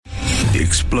The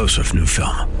explosive new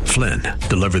film, Flynn,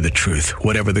 deliver the truth,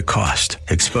 whatever the cost,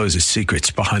 exposes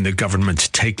secrets behind the government's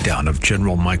takedown of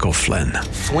General Michael Flynn.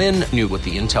 Flynn knew what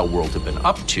the intel world had been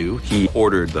up to. He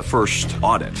ordered the first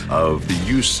audit of the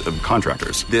use of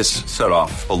contractors. This set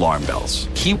off alarm bells.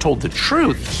 He told the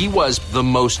truth. He was the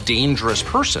most dangerous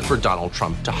person for Donald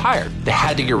Trump to hire. They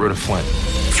had to get rid of Flynn.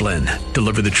 Flynn,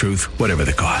 deliver the truth, whatever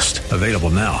the cost. Available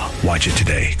now. Watch it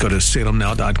today. Go to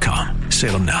salemnow.com.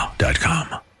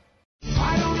 salemnow.com.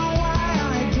 I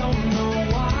don't know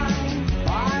why,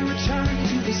 I return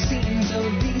to the scenes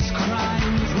of these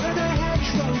crimes, where the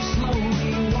hedgerows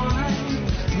slowly wind,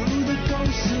 through the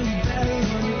ghosts of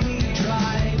Beverly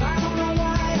Drive. I don't know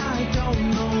why, I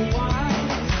don't know what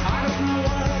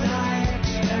I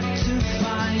expect to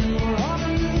find, where all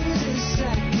the news is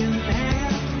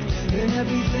secondhand, and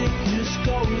everything just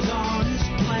goes on as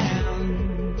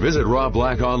planned. Visit Rob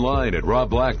Black online at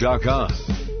robblack.com.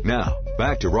 Now,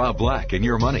 back to Rob Black and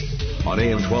Your Money on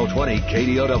AM 1220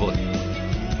 KDOW.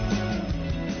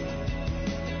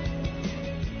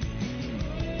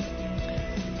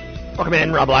 Welcome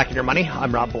in, Rob Black and Your Money.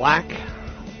 I'm Rob Black.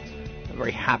 I'm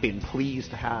very happy and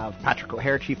pleased to have Patrick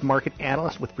O'Hare, Chief Market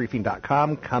Analyst with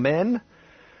Briefing.com, come in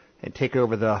and take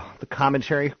over the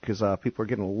commentary because people are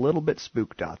getting a little bit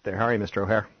spooked out there. How are you, Mr.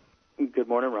 O'Hare? Good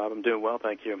morning, Rob. I'm doing well,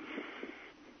 thank you.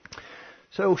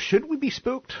 So should we be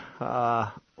spooked?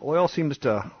 Oil seems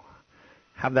to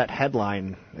have that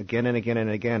headline again and again and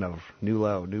again of new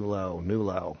low, new low, new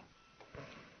low.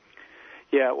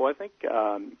 Yeah, well, I think,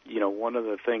 one of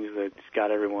the things that's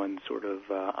got everyone sort of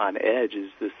on edge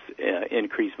is this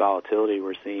increased volatility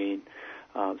we're seeing,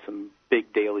 some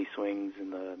big daily swings in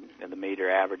the major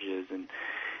averages, and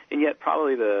yet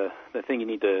probably the thing you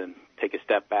need to take a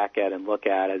step back at and look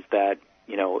at is that,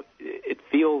 it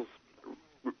feels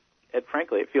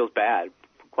bad,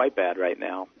 quite bad right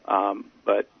now.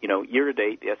 But year to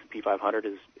date, the S&P 500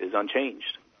 is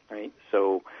unchanged, right?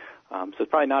 So it's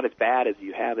probably not as bad as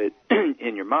you have it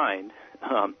in your mind.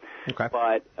 Okay.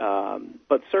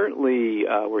 But certainly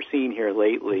we're seeing here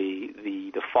lately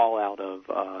the fallout of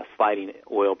sliding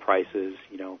oil prices,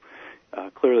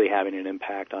 clearly having an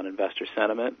impact on investor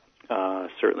sentiment,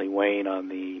 certainly weighing on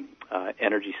the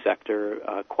energy sector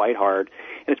quite hard.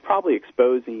 And it's probably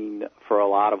exposing for a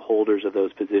lot of holders of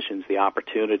those positions the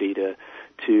opportunity to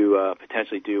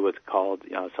potentially do what's called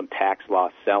some tax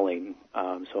loss selling.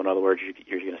 So in other words,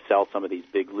 you're going to sell some of these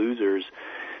big losers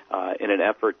in an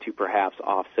effort to perhaps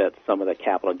offset some of the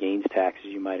capital gains taxes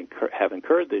you might have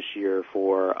incurred this year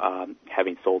for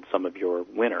having sold some of your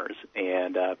winners.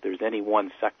 And if there's any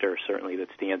one sector certainly that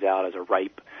stands out as a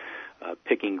ripe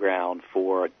picking ground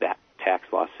for that tax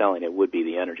loss selling, it would be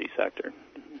the energy sector.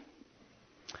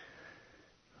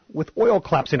 With oil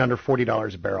collapsing under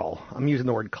 $40 a barrel, I'm using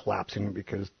the word collapsing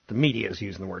because the media is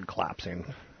using the word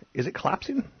collapsing. Is it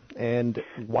collapsing? And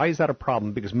why is that a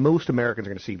problem? Because most Americans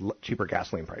are going to see cheaper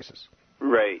gasoline prices.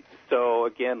 Right. So,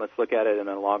 again, let's look at it in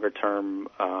a longer-term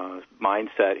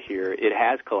mindset here. It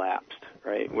has collapsed,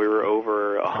 right? We were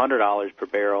over $100 per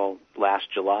barrel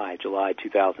last July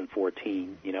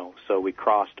 2014, so we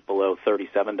crossed below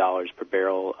 $37 per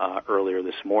barrel earlier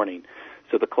this morning.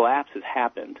 So the collapse has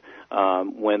happened.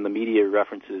 When the media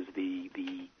references the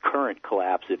current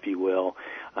collapse, if you will,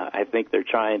 I think they're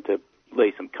trying to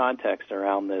lay some context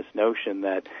around this notion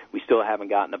that we still haven't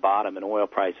gotten to bottom in oil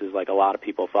prices like a lot of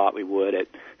people thought we would at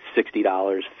 $60,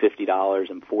 $50,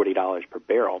 and $40 per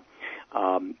barrel.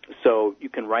 So you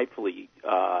can rightfully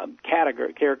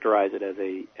characterize it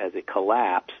as a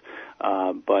collapse,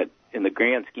 but in the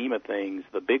grand scheme of things,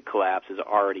 the big collapse has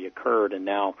already occurred, and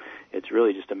now it's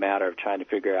really just a matter of trying to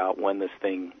figure out when this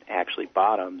thing actually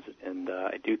bottoms. And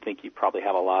I do think you probably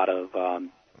have a lot of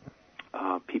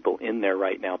people in there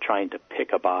right now trying to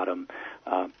pick a bottom,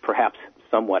 perhaps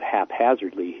somewhat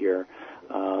haphazardly here,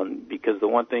 because the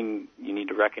one thing you need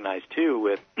to recognize too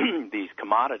with these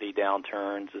commodity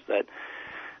downturns is that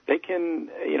they can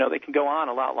go on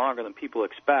a lot longer than people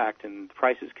expect, and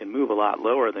prices can move a lot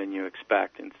lower than you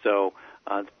expect. And so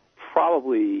it's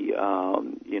probably,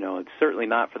 it's certainly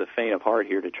not for the faint of heart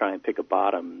here to try and pick a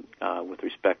bottom with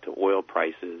respect to oil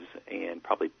prices, and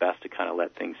probably best to kind of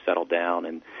let things settle down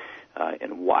and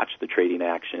watch the trading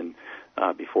action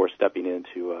before stepping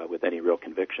into with any real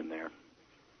conviction there.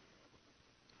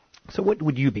 So what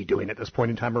would you be doing at this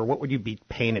point in time, or what would you be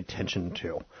paying attention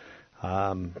to?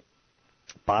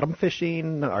 Bottom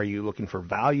fishing? Are you looking for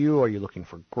value? Are you looking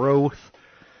for growth?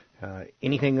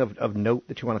 Anything of note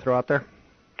that you want to throw out there?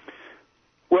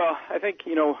 Well, I think,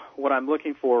 what I'm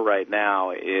looking for right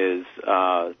now is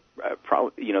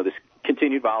probably, this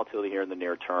continued volatility here in the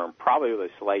near term, probably with a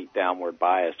slight downward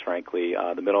bias, frankly.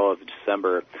 The middle of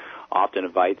December often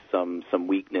invites some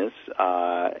weakness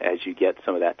as you get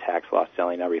some of that tax loss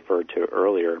selling I referred to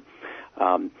earlier.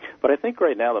 But I think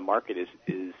right now the market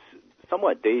is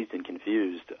somewhat dazed and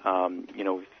confused.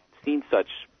 We've seen such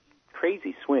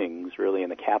crazy swings, really, in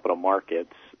the capital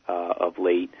markets of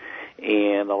late,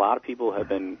 and a lot of people have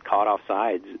been caught off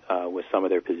sides with some of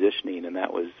their positioning, and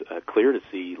that was clear to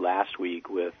see last week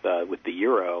with the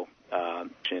euro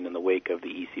in the wake of the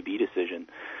ECB decision.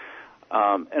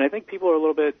 And I think people are a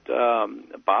little bit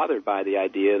bothered by the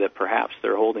idea that perhaps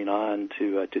they're holding on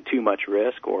to too much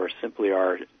risk, or simply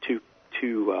are too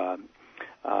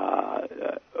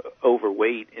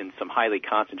overweight in some highly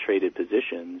concentrated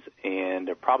positions, and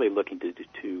they're probably looking to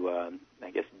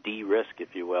de-risk, if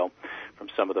you will, from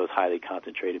some of those highly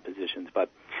concentrated positions. But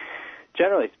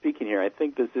generally speaking here, I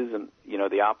think this isn't,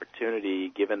 the opportunity,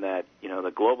 given that,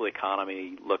 the global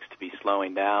economy looks to be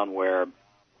slowing down, where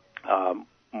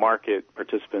market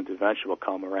participants eventually will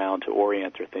come around to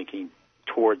orient their thinking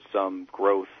towards some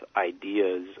growth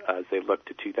ideas as they look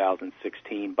to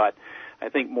 2016. But I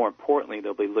think more importantly,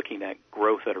 they'll be looking at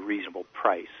growth at a reasonable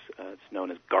price. It's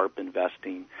known as GARP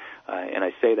investing. And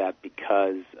I say that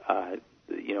because,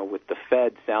 with the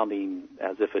Fed sounding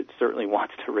as if it certainly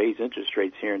wants to raise interest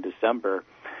rates here in December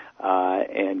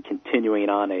and continuing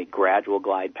on a gradual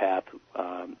glide path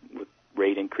with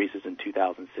rate increases in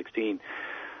 2016,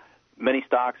 many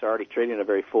stocks are already trading at a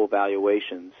very full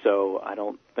valuation, so I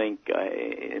don't think,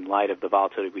 in light of the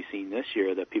volatility we've seen this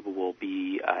year, that people will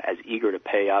be as eager to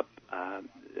pay up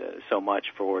so much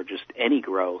for just any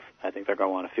growth. I think they're going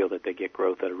to want to feel that they get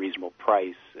growth at a reasonable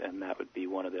price, and that would be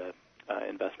one of the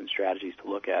investment strategies to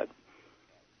look at.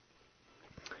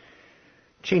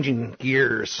 Changing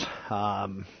gears,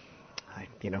 I'm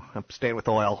staying with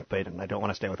oil, but I don't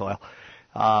want to stay with oil.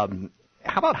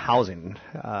 How about housing?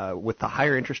 With the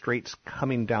higher interest rates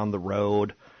coming down the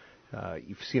road,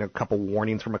 you've seen a couple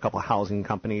warnings from a couple of housing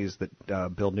companies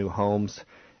that build new homes.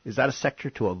 Is that a sector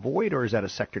to avoid, or is that a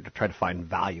sector to try to find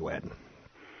value in?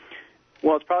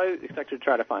 Well, it's probably a sector to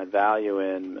try to find value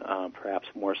in, perhaps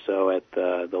more so at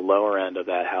the lower end of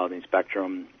that housing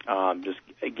spectrum, just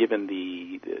given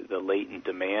the latent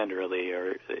demand, really,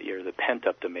 or the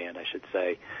pent-up demand, I should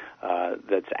say,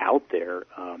 that's out there.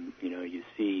 You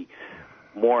see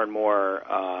more and more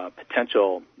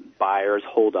potential buyers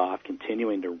hold off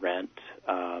continuing to rent,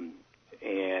 and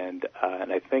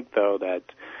I think, though, that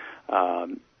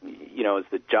as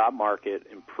the job market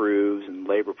improves and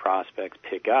labor prospects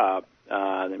pick up,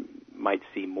 they might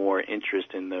see more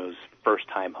interest in those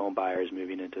first-time home buyers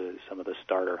moving into some of the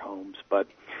starter homes. But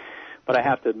I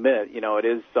have to admit, it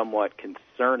is somewhat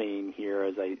concerning here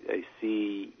as I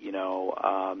see,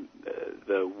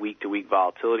 the week-to-week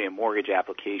volatility in mortgage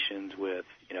applications with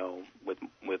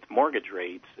mortgage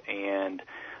rates. And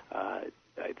I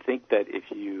think that if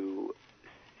you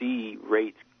see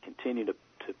rates continue to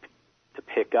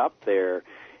pick up there,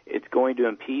 it's going to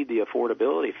impede the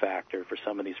affordability factor for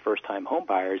some of these first-time home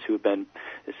buyers who have been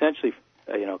essentially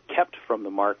kept from the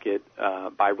market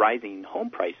by rising home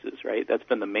prices, right? That's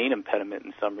been the main impediment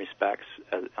in some respects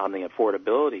on the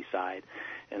affordability side.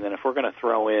 And then if we're going to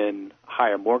throw in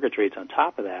higher mortgage rates on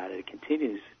top of that,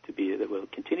 it will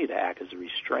continue to act as a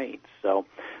restraint. So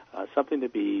something to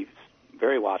be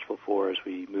very watchful for as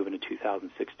we move into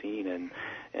 2016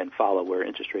 and follow where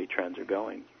interest rate trends are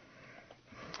going.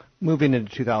 Moving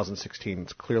into 2016,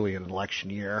 it's clearly an election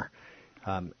year.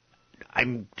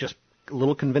 I'm just a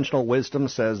little conventional wisdom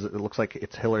says it looks like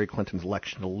it's Hillary Clinton's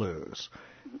election to lose.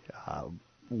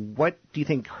 What do you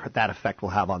think that effect will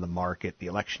have on the market, the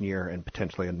election year, and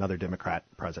potentially another Democrat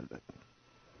president?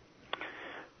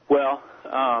 Well,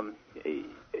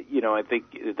 I think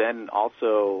it then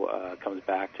also comes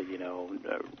back to,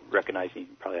 recognizing you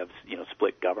probably have,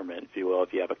 split government, if you will,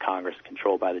 if you have a Congress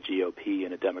controlled by the GOP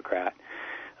and a Democrat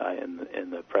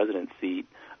in the president's seat.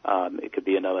 It could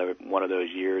be another one of those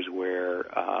years where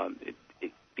it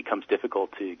becomes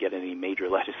difficult to get any major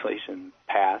legislation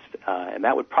passed, and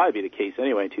that would probably be the case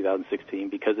anyway in 2016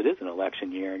 because it is an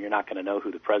election year, and you're not going to know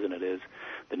who the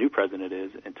new president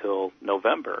is, until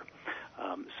November.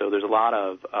 So there's a lot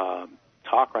of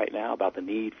talk right now about the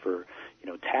need for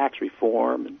tax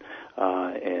reform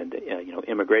and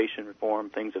immigration reform,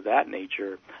 things of that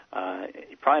nature.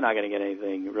 You're probably not going to get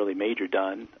anything really major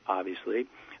done, obviously.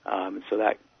 So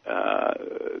that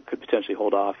could potentially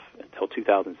hold off until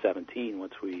 2017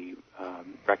 once we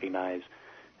recognize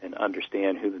and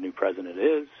understand who the new president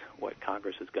is, what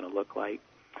Congress is going to look like.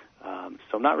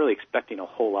 So I'm not really expecting a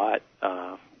whole lot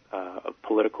of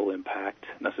political impact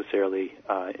necessarily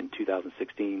in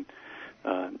 2016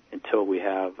 until we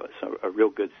have a real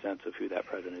good sense of who that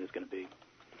president is going to be.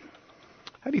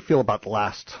 How do you feel about the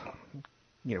last,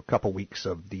 couple weeks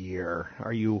of the year?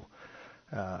 Are you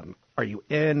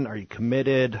in? Are you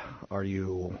committed? Are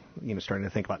you, starting to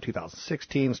think about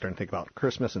 2016, starting to think about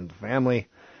Christmas and the family?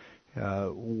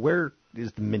 Where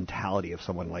is the mentality of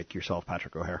someone like yourself,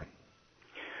 Patrick O'Hare?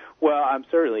 Well, I'm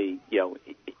certainly,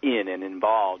 in and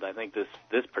involved. I think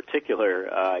this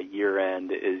particular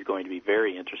year-end is going to be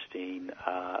very interesting,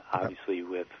 obviously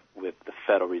with the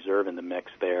Federal Reserve in the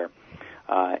mix there,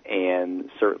 and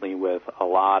certainly with a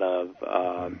lot of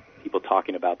people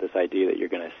talking about this idea that you're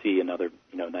going to see another,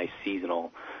 nice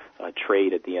seasonal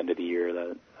trade at the end of the year,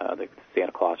 the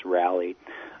Santa Claus rally.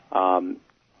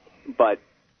 But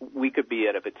we could be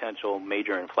at a potential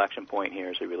major inflection point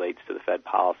here as it relates to the Fed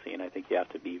policy, and I think you have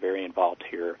to be very involved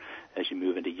here as you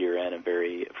move into year-end and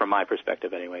very, from my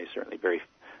perspective anyway, certainly very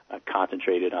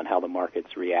concentrated on how the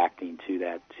market's reacting to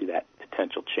that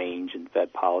potential change in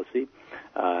Fed policy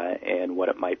and what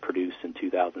it might produce in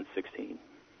 2016.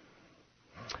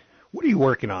 What are you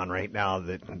working on right now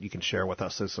that you can share with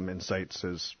us as some insights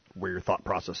as where your thought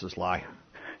processes lie?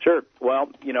 Sure. Well,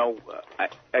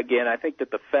 I think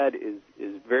that the Fed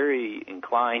is very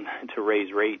inclined to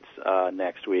raise rates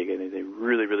next week. I mean, they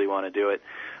really, really want to do it.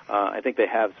 I think they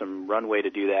have some runway to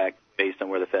do that based on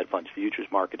where the Fed funds futures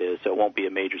market is, so it won't be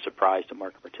a major surprise to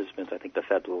market participants. I think the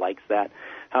Fed likes that.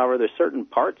 However, there's certain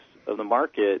parts of the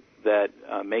market that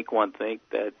make one think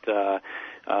that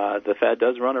the Fed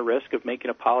does run a risk of making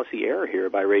a policy error here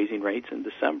by raising rates in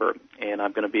December. And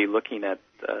I'm going to be looking at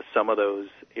some of those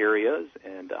areas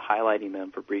and highlighting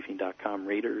them for Briefing.com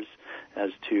readers as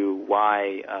to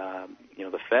why,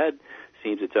 the Fed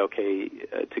seems it's okay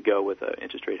to go with an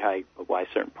interest rate hike, but why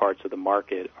certain parts of the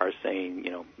market are saying,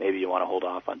 maybe you want to hold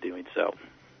off on doing so.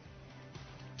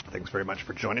 Thanks very much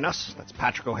for joining us. That's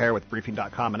Patrick O'Hare with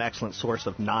Briefing.com, an excellent source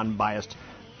of non-biased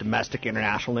domestic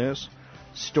international news,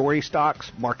 story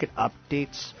stocks, market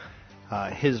updates,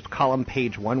 his column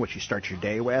Page 1, which you start your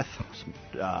day with,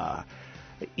 some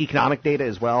economic data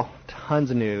as well, tons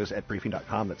of news at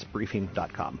Briefing.com. That's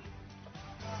Briefing.com.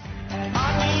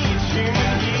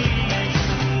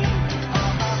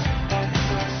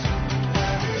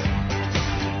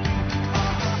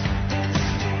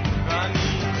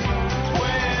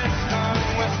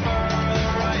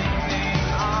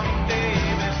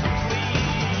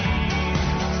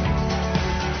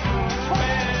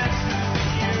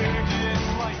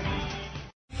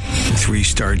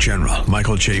 Three-star General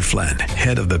Michael J. Flynn,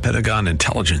 head of the Pentagon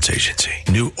Intelligence Agency,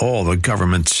 knew all the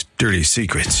government's dirty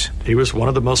secrets. He was one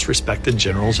of the most respected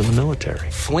generals in the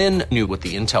military. Flynn knew what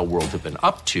the intel world had been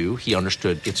up to. He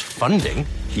understood its funding.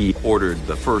 He ordered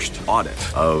the first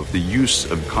audit of the use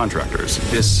of contractors.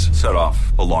 This set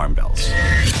off alarm bells.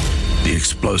 The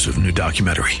explosive new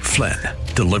documentary, Flynn,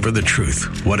 Deliver the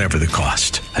Truth, Whatever the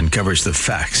Cost, uncovers the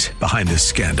facts behind this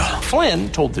scandal.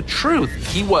 Flynn told the truth.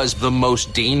 He was the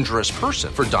most dangerous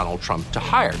person for Donald Trump to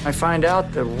hire. I find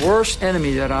out the worst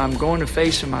enemy that I'm going to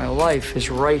face in my life is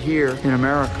right here in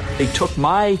America. They took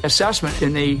my assessment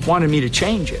and they wanted me to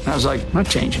change it. And I was like, I'm not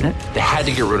changing it. They had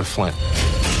to get rid of Flynn.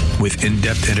 With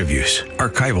in-depth interviews,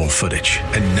 archival footage,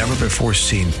 and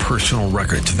never-before-seen personal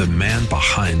records of the man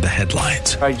behind the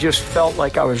headlines. I just felt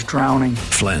like I was drowning.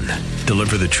 Flynn,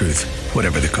 Deliver the Truth,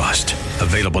 Whatever the Cost.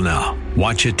 Available now.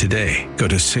 Watch it today. Go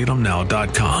to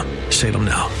salemnow.com.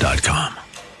 salemnow.com.